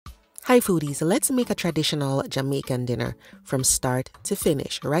Hi foodies, let's make a traditional Jamaican dinner from start to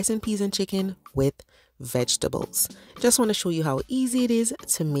finish. Rice and peas and chicken with vegetables. Just want to show you how easy it is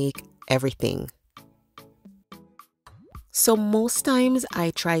to make everything. So most times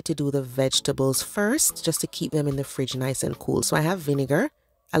I try to do the vegetables first just to keep them in the fridge nice and cool. So I have vinegar,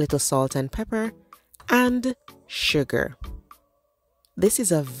 a little salt and pepper, and sugar. This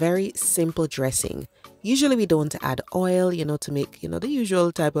is a very simple dressing. Usually we don't add oil, to make, the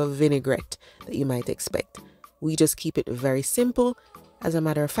usual type of vinaigrette that you might expect. We just keep it very simple. As a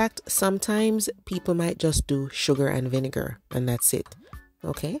matter of fact, sometimes people might just do sugar and vinegar and that's it.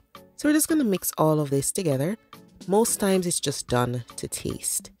 Okay, so we're just going to mix all of this together. Most times it's just done to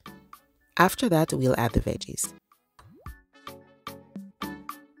taste. After that, we'll add the veggies.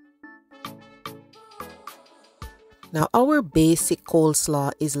 Now our basic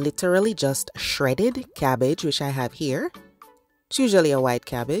coleslaw is literally just shredded cabbage, which I have here. It's usually a white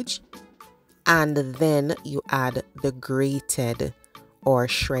cabbage. And then you add the grated or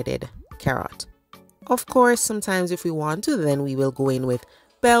shredded carrot. Of course, sometimes if we want to, then we will go in with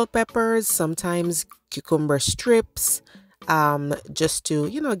bell peppers, sometimes cucumber strips, just to,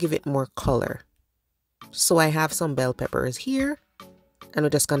 give it more color. So I have some bell peppers here, and we're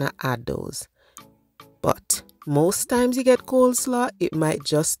just gonna add those. But most times you get coleslaw, it might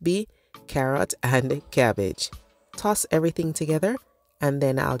just be carrot and cabbage. Toss everything together and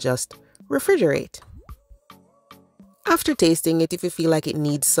then I'll just refrigerate. After tasting it, if you feel like it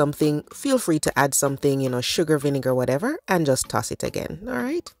needs something, feel free to add something, sugar, vinegar, whatever, and just toss it again, all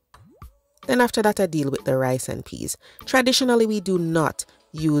right? Then after that, I deal with the rice and peas. Traditionally, we do not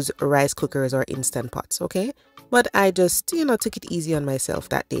use rice cookers or instant pots, okay? But I just, took it easy on myself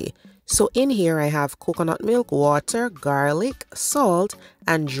that day. So in here, I have coconut milk, water, garlic, salt,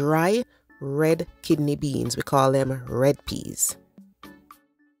 and dry red kidney beans. We call them red peas.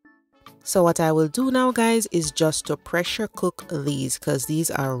 So what I will do now, guys, is just to pressure cook these because these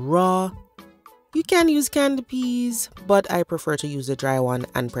are raw. You can use canned peas, but I prefer to use the dry one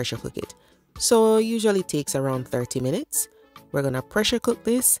and pressure cook it. So it usually takes around 30 minutes. We're going to pressure cook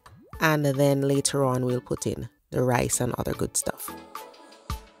this, and then later on we'll put in the rice and other good stuff.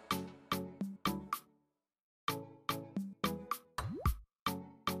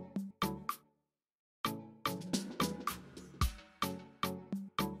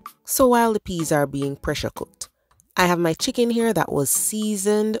 So while the peas are being pressure cooked, I have my chicken here that was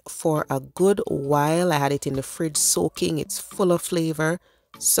seasoned for a good while. I had it in the fridge soaking. It's full of flavor.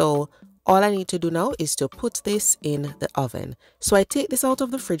 So all I need to do now is to put this in the oven. So I take this out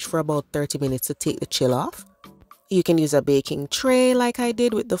of the fridge for about 30 minutes to take the chill off. You can use a baking tray like I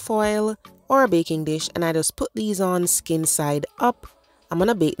did with the foil or a baking dish, and I just put these on skin side up. I'm going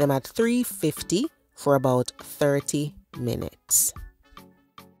to bake them at 350 for about 30 minutes.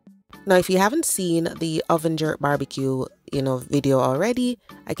 Now, if you haven't seen the Oven Jerk BBQ, video already,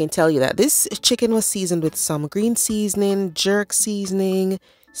 I can tell you that this chicken was seasoned with some green seasoning, jerk seasoning,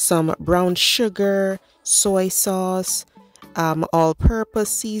 some brown sugar, soy sauce,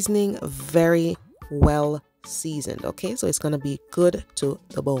 all-purpose seasoning, very well seasoned. Okay, so it's gonna be good to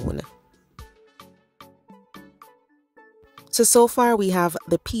the bone. So far we have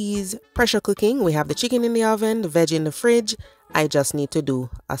the peas pressure cooking, we have the chicken in the oven, the veg in the fridge. I just need to do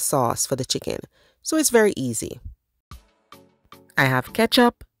a sauce for the chicken. So it's very easy. I have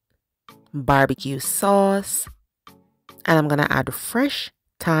ketchup, barbecue sauce, and I'm gonna add fresh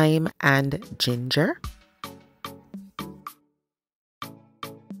thyme and ginger.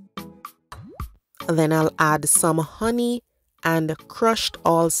 Then I'll add some honey and crushed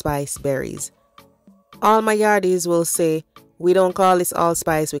allspice berries. All my yardies will say, we don't call this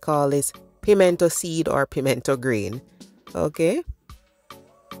allspice, we call this pimento seed or pimento green. Okay.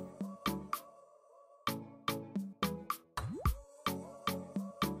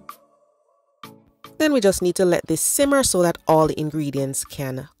 Then we just need to let this simmer so that all the ingredients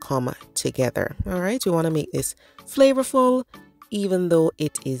can come together. All right, we want to make this flavorful, even though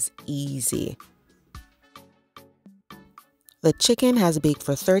it is easy. The chicken has baked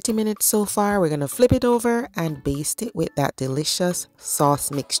for 30 minutes so far. We're going to flip it over and baste it with that delicious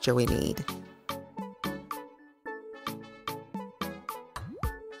sauce mixture we made.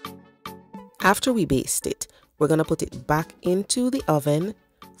 After we baste it, we're going to put it back into the oven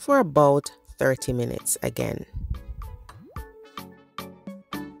for about 30 minutes again.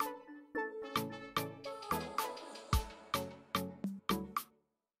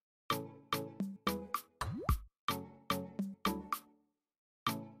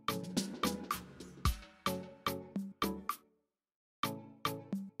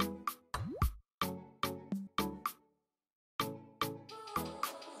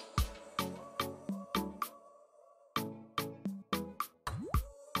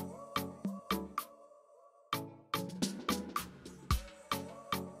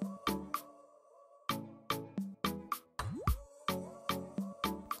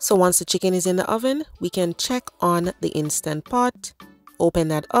 So once the chicken is in the oven, we can check on the Instant Pot. Open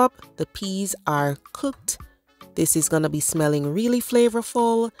that up. The peas are cooked. This is going to be smelling really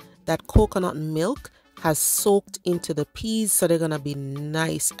flavorful. That coconut milk has soaked into the peas, so they're going to be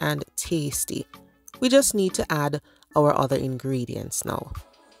nice and tasty. We just need to add our other ingredients now.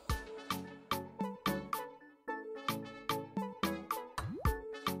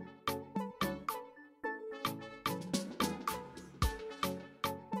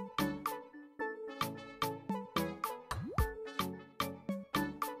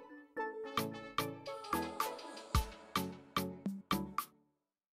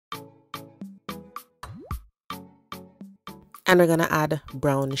 And we're gonna add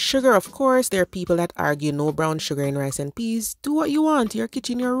brown sugar. Of course, there are people that argue no brown sugar in rice and peas. Do what you want, your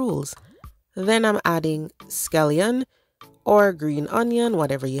kitchen, your rules. Then I'm adding scallion or green onion,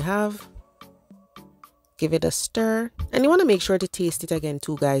 whatever you have. Give it a stir. And you want to make sure to taste it again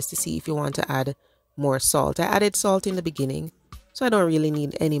too, guys, to see if you want to add more salt. I added salt in the beginning, so I don't really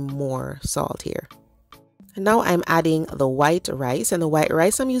need any more salt here. And now I'm adding the white rice, and the white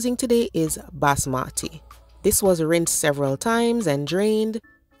rice I'm using today is basmati. This was rinsed several times and drained,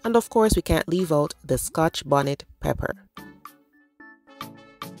 and of course we can't leave out the Scotch bonnet pepper.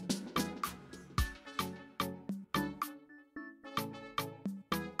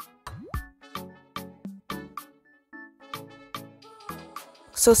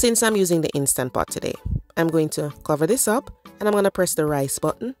 So since I'm using the Instant Pot today, I'm going to cover this up and I'm going to press the rice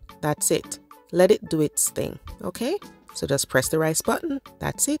button. That's it. Let it do its thing, okay? So just press the rice button.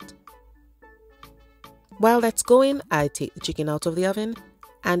 That's it. While that's going, I take the chicken out of the oven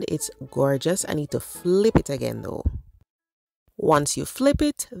and it's gorgeous. I need to flip it again though. Once you flip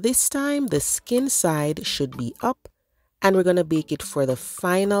it, this time the skin side should be up and we're going to bake it for the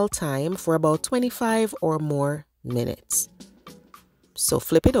final time for about 25 or more minutes. So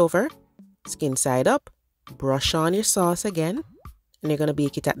flip it over, skin side up, brush on your sauce again, and you're going to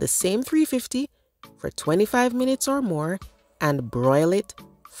bake it at the same 350 for 25 minutes or more and broil it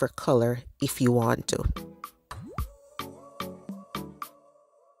for color if you want to.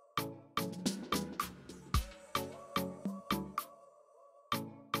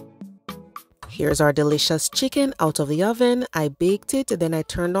 Here's our delicious chicken out of the oven. I baked it, then I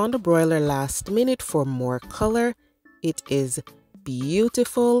turned on the broiler last minute for more color. It is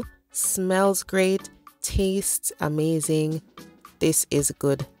beautiful, smells great, tastes amazing. This is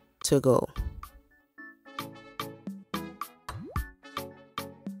good to go.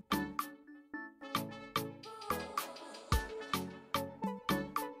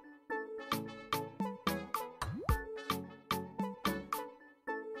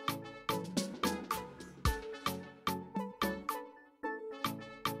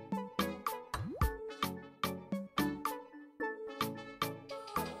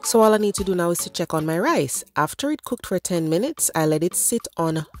 So all I need to do now is to check on my rice. After it cooked for 10 minutes, I let it sit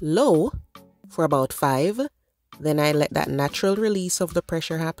on low for about 5. Then I let that natural release of the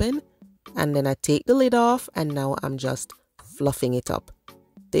pressure happen. And then I take the lid off and now I'm just fluffing it up.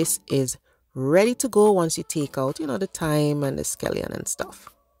 This is ready to go once you take out, the thyme and the scallion and stuff.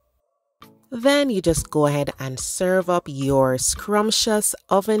 Then you just go ahead and serve up your scrumptious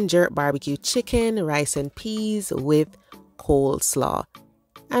oven jerk barbecue chicken, rice and peas with coleslaw.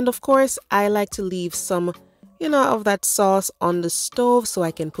 And of course, I like to leave some, of that sauce on the stove so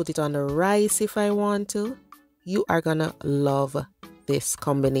I can put it on the rice if I want to. You are gonna love this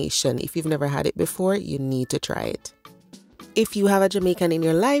combination. If you've never had it before, you need to try it. If you have a Jamaican in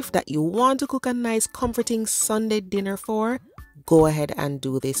your life that you want to cook a nice, comforting Sunday dinner for, go ahead and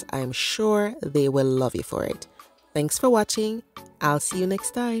do this. I'm sure they will love you for it. Thanks for watching. I'll see you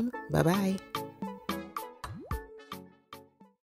next time. Bye-bye.